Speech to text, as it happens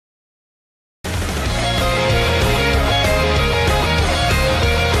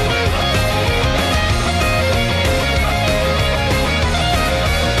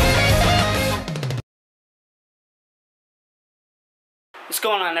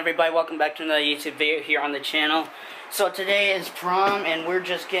going on, everybody? Welcome back to another YouTube video here on the channel. So today is prom and we're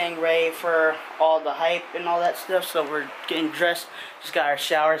just getting ready for all the hype and all that stuff. So we're getting dressed, just got our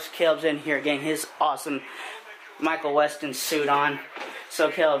showers. Caleb's in here getting his awesome Michael Weston suit on.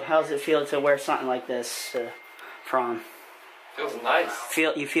 So Caleb, how does it feel to wear something like this to prom? Feels nice.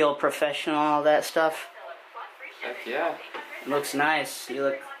 You feel professional and all that stuff? Heck yeah. It looks nice. You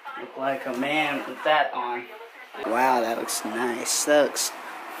look like a man with that on. Wow, that looks nice.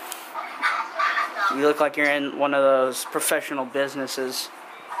 You look like you're in one of those professional businesses,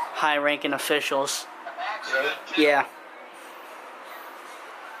 high-ranking officials. Really? Yeah.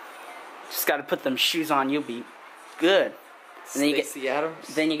 Just got to put them shoes on. You'll be good. And Stacey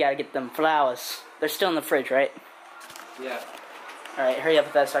Adams? Then you got to get them flowers. They're still in the fridge, right? Yeah. All right, hurry up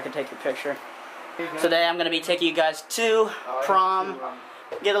with that so I can take the picture. Today I'm going to be taking you guys to prom.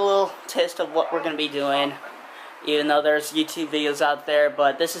 Get a little taste of what we're going to be doing. Even though there's YouTube videos out there,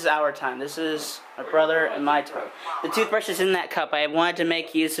 but this is our time. This is my brother and my time. The toothbrush is in that cup. I wanted to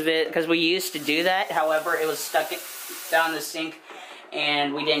make use of it because we used to do that. However, it was stuck down the sink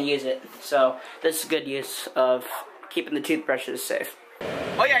and we didn't use it. So this is good use of keeping the toothbrushes safe.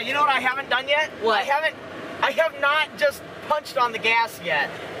 Oh yeah, you know what I haven't done yet? What? I have not just punched on the gas yet.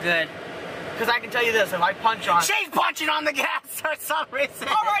 Good. Because I can tell you this, if I punch on... She's punching on the gas for some reason.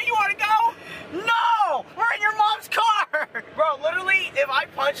 Alright, you want to go? No! We're in your mom's car! Bro, literally, if I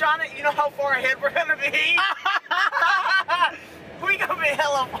punch on it, you know how far ahead we're gonna be? We gonna be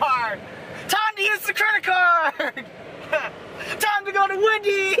hella far. Time to use the credit card! Time to go to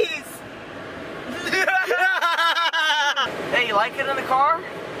Wendy's! Hey, you like it in the car?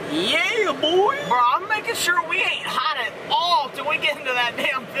 Yeah, boy! Bro, I'm making sure we ain't hot at all till we get into that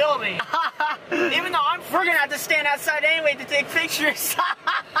damn building. Even though We're gonna have to stand outside anyway to take pictures.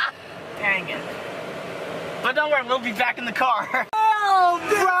 Dang it. But don't worry, we'll be back in the car. Oh,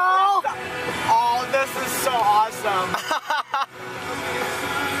 bro! Oh, this is so awesome.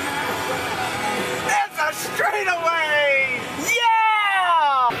 It's a straightaway!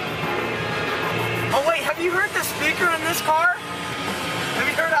 Yeah! Oh wait, have you heard the speaker in this car? Have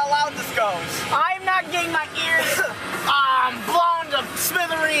you heard how loud this goes? I'm not getting my ears blown to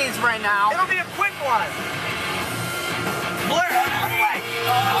smithereens right now. It'll be a quick one. Blair, all the way!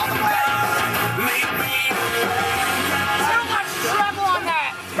 All the way! Too much treble on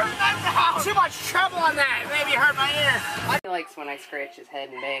that! Turn that down! Too much treble on that! Maybe hurt my ear. He likes when I scratch his head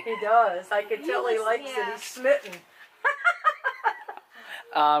and neck. He does. I can tell he likes it. He's smitten.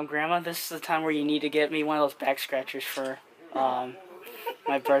 Grandma, this is the time where you need to get me one of those back scratchers for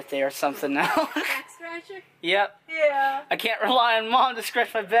my birthday or something now. Back scratcher? Yep. Yeah. I can't rely on Mom to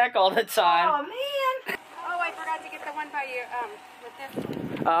scratch my back all the time. Oh, man. Oh, I forgot to get the one by you, with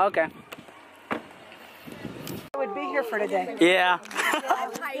this. Oh, okay. I would be here for today. Yeah.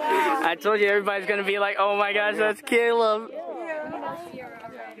 I told you everybody's gonna be like, oh my gosh, that's Caleb.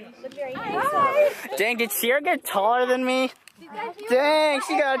 Dang, did Sierra get taller than me? Dang,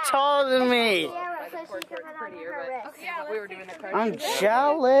 she got taller than me. We were doing the I'm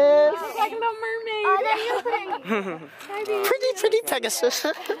jealous. talking about mermaids. Pretty Pegasus.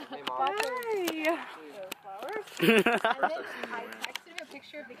 Hi. I texted him a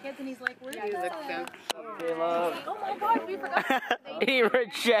picture of the kids and he's like, where do you look so? Caleb. Oh my god, we forgot. He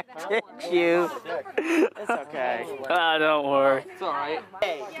rejected you. It's okay. Oh, don't worry. It's alright.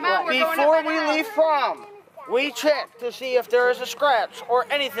 Before we leave prom, we check to see if there is a scratch or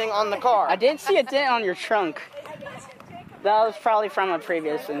anything on the car. I didn't see a dent on your trunk. That was probably from a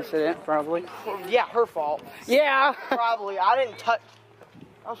previous incident, probably. Yeah, her fault. Yeah. Probably. I didn't touch.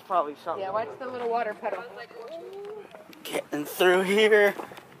 That was probably something. Yeah, watch the little water puddle. Getting through here.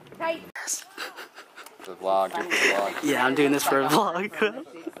 Right. The vlog, do the vlog. Yeah, I'm doing this for a vlog.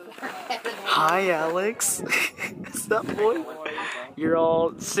 Hi, Alex. What's up, boy? You're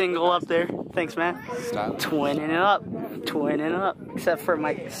all single up there. Thanks, man. Style. Twinning up. Twinning up. Except for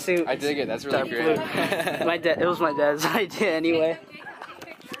my suit. I dig it, that's really Dark great. blue. It was my dad's idea anyway.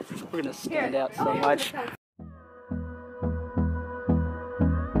 We're gonna stand out so much.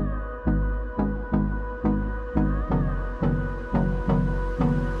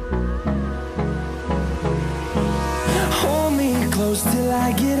 Hold me close till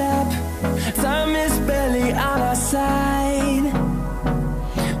I get up. Time is barely on our side.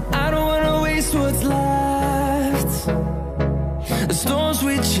 I don't wanna waste what's left. The storms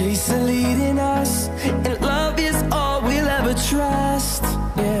we chase are leading us, and love is all we'll ever trust.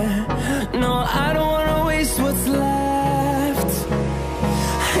 Yeah, no, I don't wanna waste what's left.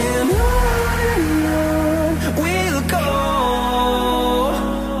 And on we'll go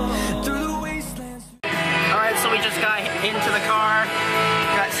through the wastelands. Alright, so we just got into the car.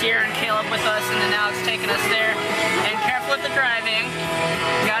 Sierra and Caleb with us, and then Alex taking us there. And careful with the driving.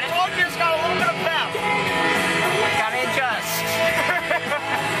 Got it? Oh, just got a little bit of pep. Gotta adjust.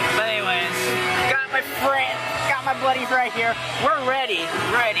 But anyways, got my friend, got my buddies right here. We're ready.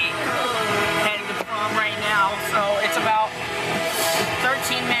 Heading to prom right now. So it's about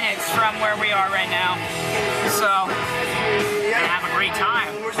 13 minutes from where we are right now. So, gonna have a great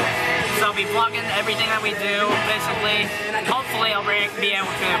time. So I'll be vlogging everything that we do, basically. Hopefully I'll be able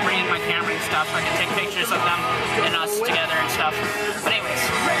to bring in my camera and stuff so I can take pictures of them and us together and stuff. But anyways,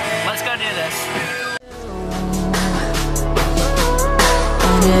 let's go do this.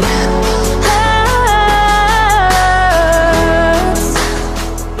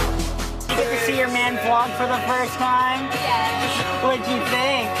 You get to see your man vlog for the first time? Yeah. What'd you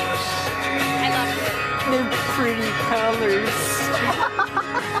think? I love it. The pretty colors.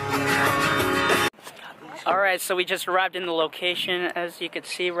 Alright, so we just arrived in the location, as you can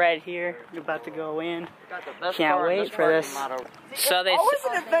see right here. We're about to go in. Can't wait for this. So they Always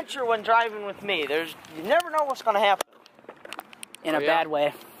an adventure when driving with me. You never know what's gonna happen. in a bad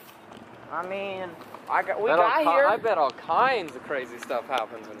way. I mean, we got here. I bet all kinds of crazy stuff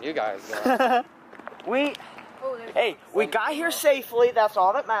happens when you guys go. We got here safely. That's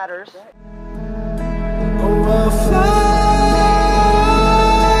all that matters.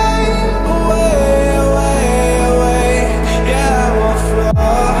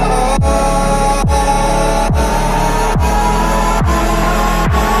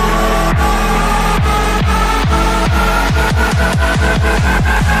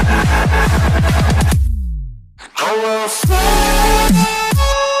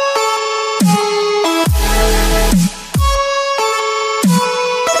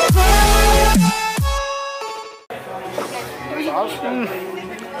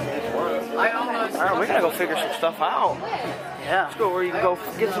 Alright, we gotta go figure some stuff out. Yeah. Let's go where you can go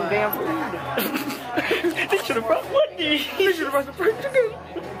get some damn food. They should have brought one. They should have brought some fried chicken.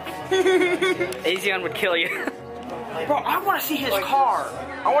 Asian would kill you. Bro, I want to see his car.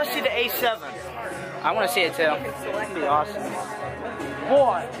 I want to see the A7. I want to see it too. That'd be awesome.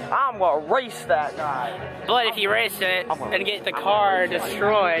 Boy, I'm gonna race that guy. But if you race it and get the car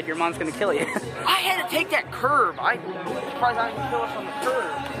destroyed, your mom's gonna kill you. I had to take that curve. I'm surprised I didn't kill us on the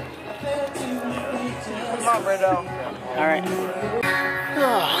curve. Come on, Brendo. Alright.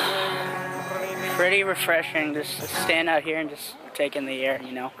 Pretty refreshing just to stand out here and just take in the air,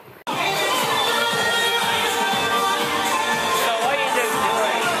 you know. So what are you doing?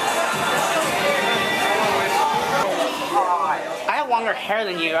 I have longer hair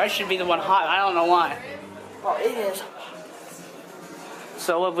than you. I should be the one hot. I don't know why. Oh, it is.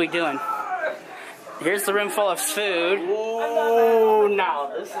 So what are we doing? Here's the room full of food. Oh, now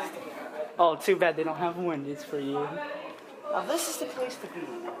this is. Oh, too bad they don't have Wendy's for you. Now this is the place to be.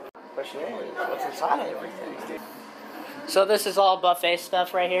 Question is, what's inside of everything? So this is all buffet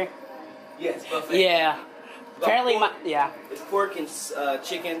stuff right here? Yes, buffet. Yeah. Apparently It's pork and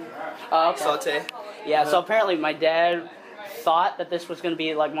chicken saute. Yeah, so apparently my dad thought that this was going to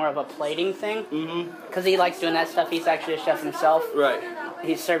be like more of a plating thing. Because he likes doing that stuff. He's actually a chef himself. Right.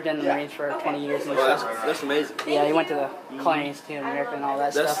 He served in the Marines for 20 years and Well, stuff. that's amazing. Yeah, he went to the colonies too, America and all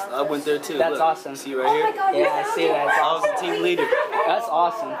that stuff. I went there too. That's Look, awesome. See right here? Yeah, I see that. I was the team leader. That's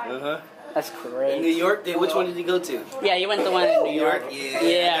awesome. Uh-huh. That's great. In New York, which one did you go to? Yeah, you went to the one in New York.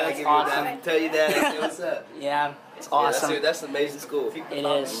 Yeah, that's awesome. Tell you that and say what's up. Yeah, it's awesome. Yeah, that's an amazing school. It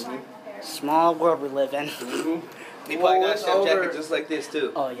is. Small world we live in. He probably got a chef jacket just like this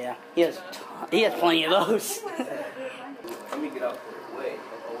too. Oh yeah, he has plenty of those. Let me get out the way.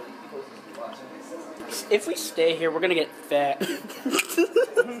 If we stay here, we're gonna get fat.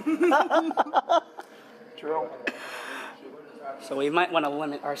 True. So we might want to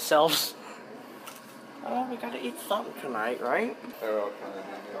limit ourselves. Oh, we gotta eat something tonight, right?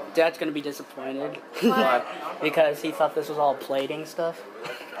 Dad's gonna be disappointed. Because he thought this was all plating stuff.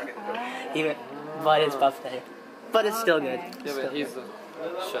 But it's buffet. But it's still good. Yeah, but he's the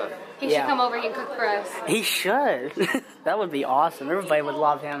chef. He should come over here and cook for us. He should. That would be awesome. Everybody would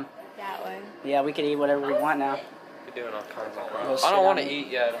love him. That one. Yeah, we could eat whatever we want now. You're doing all kinds of crap. I don't want to eat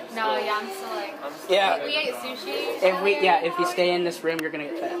yet. No, yeah, I'm still like. Yeah. We ate sushi. If you stay in this room, you're gonna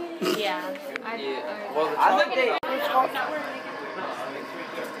get fat. Yeah. Well,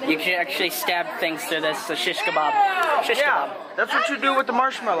 You can actually stab things through this. So shish kebab. Shish kebab. That's what you do with the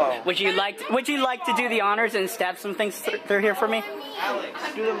marshmallow. Would you like to do the honors and stab some things through here for me?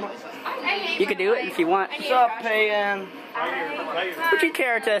 You could do it if you want. What's up, Payan? Would you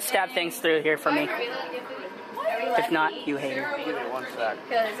care to stab things through here for me? If not, you hate her. Give me one sec.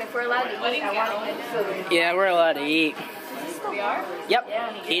 Because if we're allowed to eat, I want to eat food. Yeah, we're allowed to eat. We are? Yep.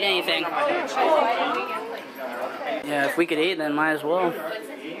 Eat anything. Yeah, if we could eat, then might as well.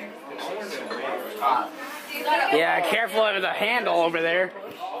 Yeah, careful of the handle over there.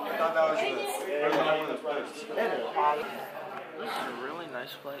 This is a really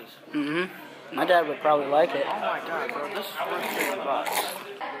nice place. Mm-hmm. My dad would probably like it. Oh my god, bro, this is worth $50.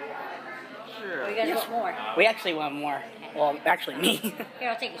 Sure. We gotta get more. We actually want more. Well, actually me. Here,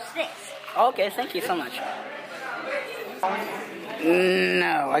 I'll take you 6. Okay, thank you so much.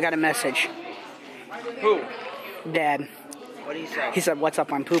 No, I got a message. Who? Dad. What do you say? He said, "What's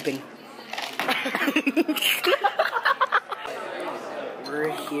up? I'm pooping."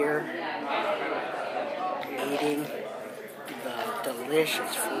 We're here eating the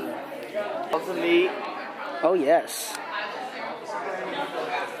delicious food. Lots of meat. Oh yes.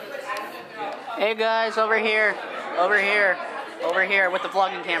 Hey guys, over here with the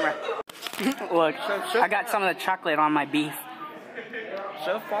vlogging camera. Look, I got some of the chocolate on my beef.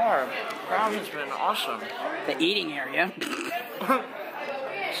 So far, Prom has been awesome. The eating area.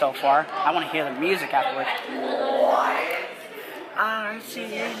 So far, I want to hear the music afterwards. I see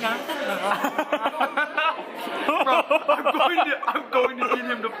nothing. Bro, I'm going to get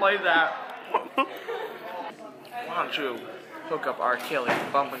him to play that. Why don't you hook up R. Kelly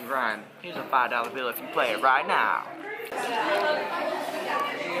Bump and Grind? Here's a $5 bill if you play it right now.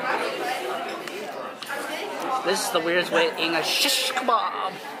 This is the weirdest way of eating a shish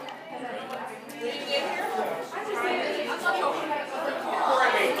kebab.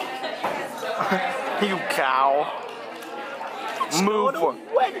 You cow. Move for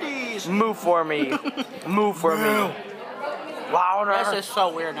Wendy's. Move for me. Move for me. Louder. This is so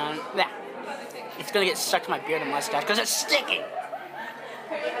weird, man. Nah. It's gonna get stuck to my beard and mustache because it's sticky.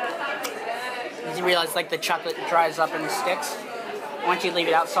 Did you realize like the chocolate dries up and sticks once you leave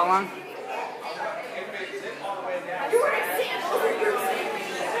it out so long?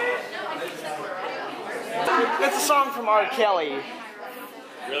 It's a song from R. Kelly.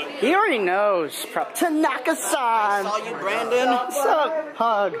 He already knows. Tanaka-san. Saw you, Brandon. What's up?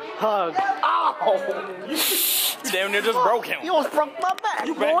 Hug. Ow! You damn near just broke him. You almost broke my back,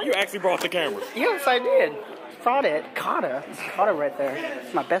 boy. You actually brought the camera. Yes, I did. Brought it. Carter. It's Carter right there.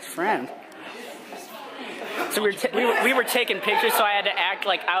 It's my best friend. So we were taking pictures, so I had to act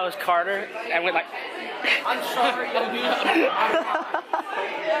like I was Carter, and we're like, I'm sorry.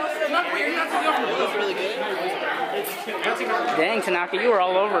 dang, Tanaka, you were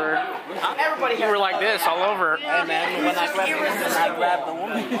all over. Everybody You were like this, all over. Hey man, when I grabbed the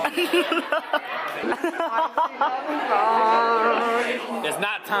woman. It's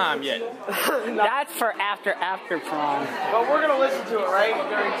not time yet. That's for after prom. But we're gonna listen to it, right?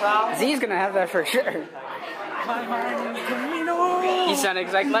 During prom. Z's gonna have that for sure. He sounded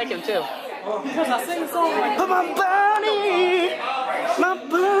exactly like him too. Because I sing a song like My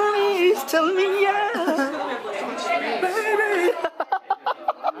bunny's telling me yeah, baby.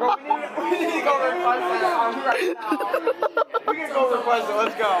 Bro, we need to go request that right now. We can go request it,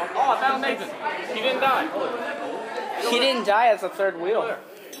 let's go. Oh, I found Nathan. He didn't die. He didn't die as a third wheel.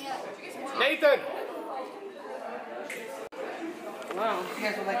 Nathan! Wow, you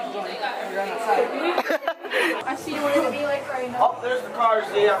guys would like to join. You're on outside. I see what it'll be like right now. Oh, there's the car,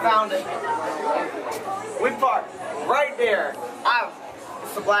 Z, I found it. We parked right there.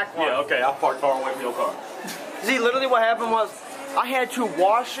 It's the black one. Yeah, okay, I parked far away from your car. Z, literally what happened was, I had to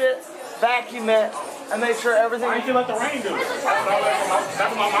wash it, vacuum it, and make sure everything... Why didn't you let the rain do it? That's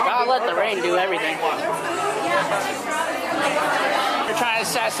what my mom I'll let the rain do everything. You're trying to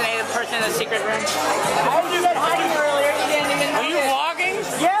assassinate a person in the secret room. How did you get hiding earlier? You didn't even Are you vlogging?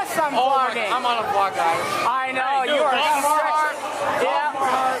 Yes, I'm vlogging. I'm on a vlog, guys. I know, you are hard. Yeah.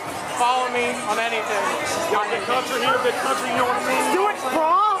 Follow me on anything. Y'all big country here, big country, you know what I mean? Do it,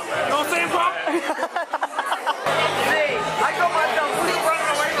 bro. You know what I'm saying, bro? See, I told myself, who's running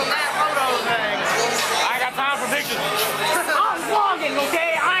away from that photo thing? I got time for pictures. I'm vlogging,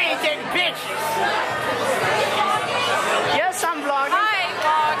 okay? I ain't taking pictures. Yes, I'm vlogging. Hi,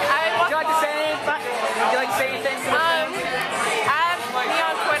 vlog. Would you like to say anything? Would you like to say anything? Add me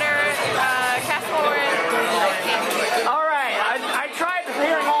on Twitter, Cass Warren. All right, I tried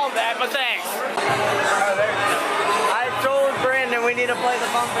hearing all of that, but thanks. I told Brandon we need to play the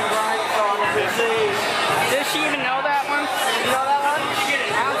bump and grind song to see. Does she even know that one? You know that one?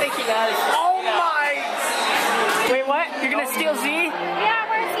 I don't think she does. Oh my! Wait, what? You're gonna steal Z? Yeah,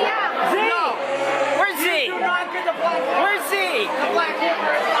 where's he at? Z! Where's Z? Do not get the black one. Where's Z? The black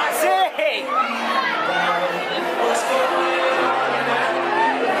hammer is not Z!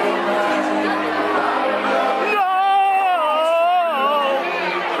 No!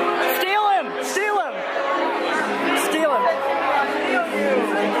 Steal him! Steal him! Steal him!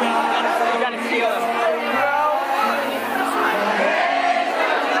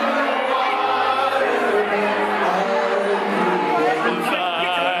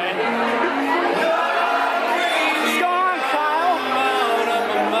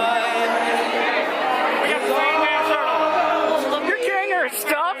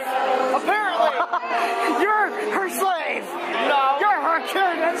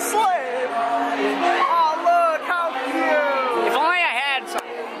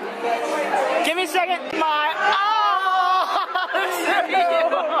 second. My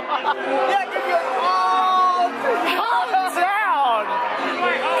yeah, give you all. Calm down.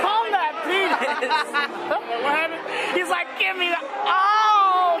 Calm that penis. What happened? He's like, give me the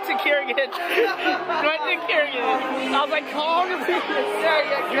all to Kerrigan. Right to Kerrigan. I was like, calm your penis.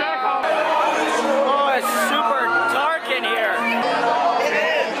 Yeah, calm. Oh, it's super dark in here. It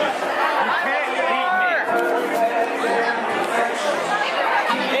is. You can't beat me.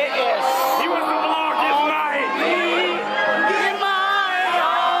 It is. He was the longest night. In my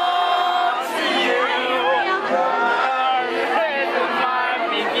arms to you. This is my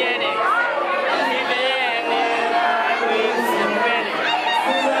beginning. Even if I lose the winning,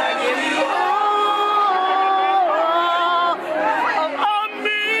 I give you all of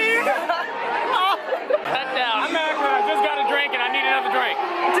me. Cut down. I'm mad because I just got a drink and I need another drink.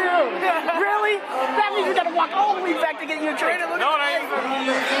 Dude, really? That means we gotta walk all the way back to get you a drink. No, it ain't.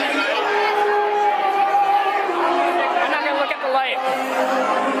 I'm not gonna look at the light.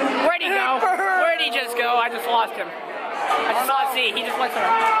 Where'd he go? Where'd he just go? I just lost him. I just saw C. He just went somewhere.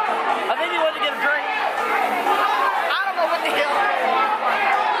 I think he went to get a drink. I don't know what the hell.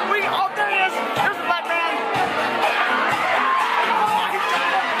 Oh, there he is. There's the black man.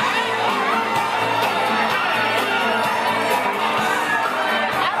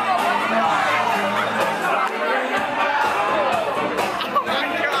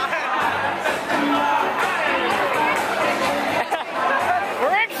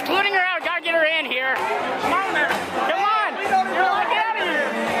 We're excluding her out. Gotta get her in here. Come on, man. Come on. You're like, get out of here.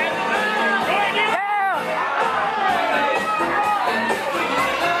 Yeah.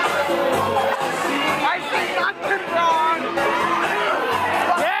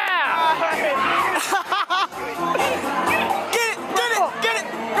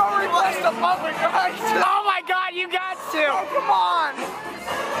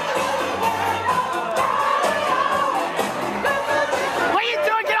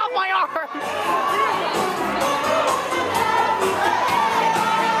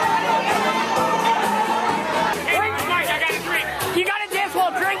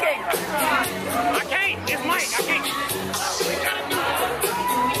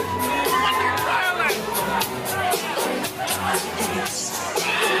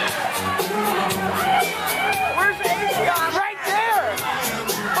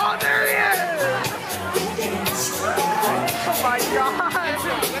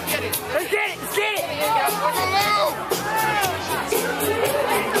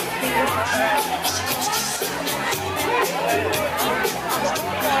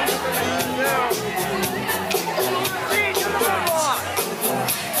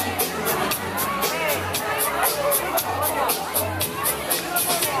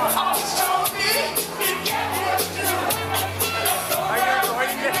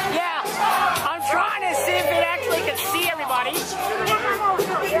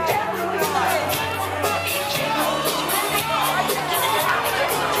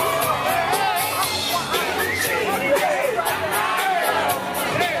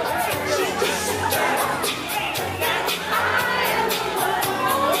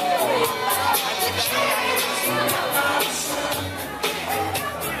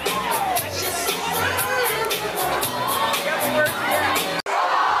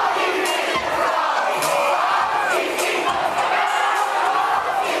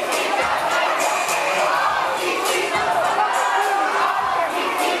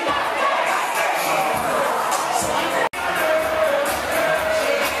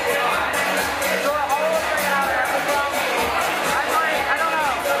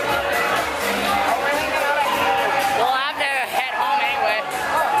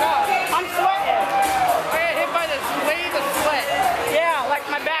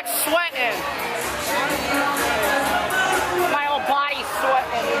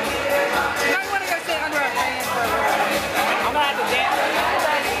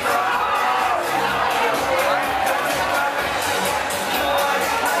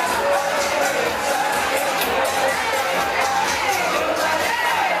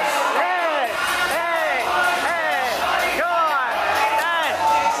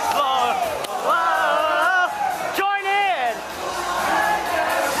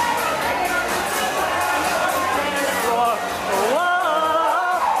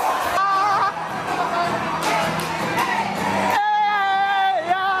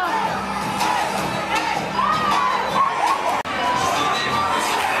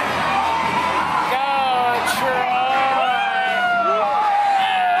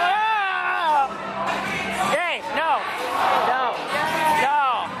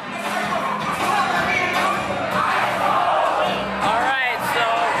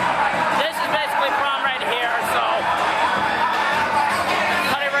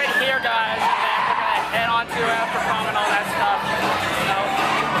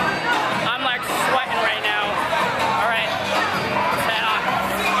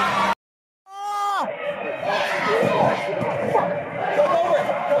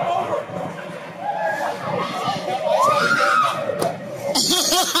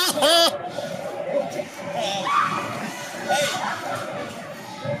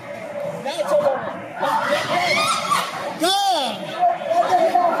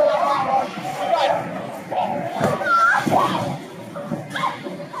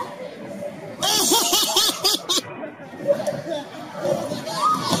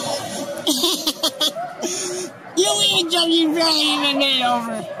 jump you barely even made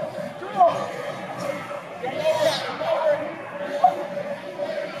over.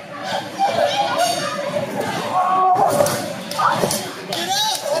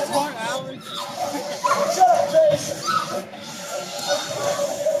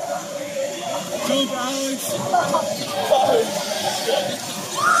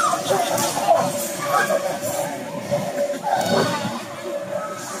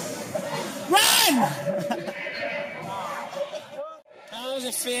 Run! How does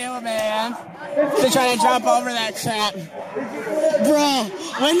it feel, man? To try to jump over that crap. Bro,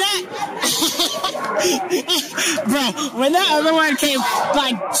 when that bro, when that other one came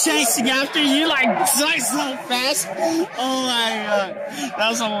like chasing after you like so fast. Oh my god. That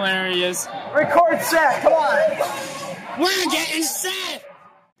was hilarious. Record set, come on. We're getting set!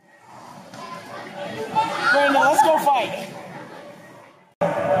 Brandon, let's go fight.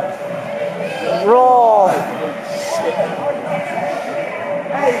 Roll.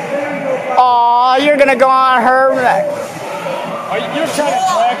 Aw, you're gonna go on her. Are you trying to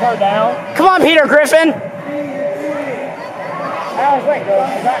drag her down? Come on, Peter Griffin.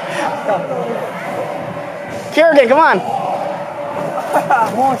 Kerrigan, come on.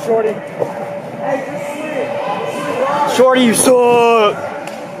 Come on, Shorty. Shorty, you suck.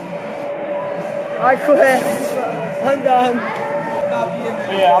 I quit. I'm done.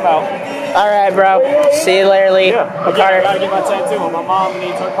 Yeah, I'm out. Alright, bro. See you later, Lee. Yeah, I gotta get my tattoo. My mom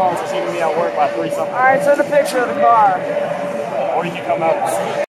needs her call, so she can be at work by 3 something. Alright, send a picture of the car. Or you can come out.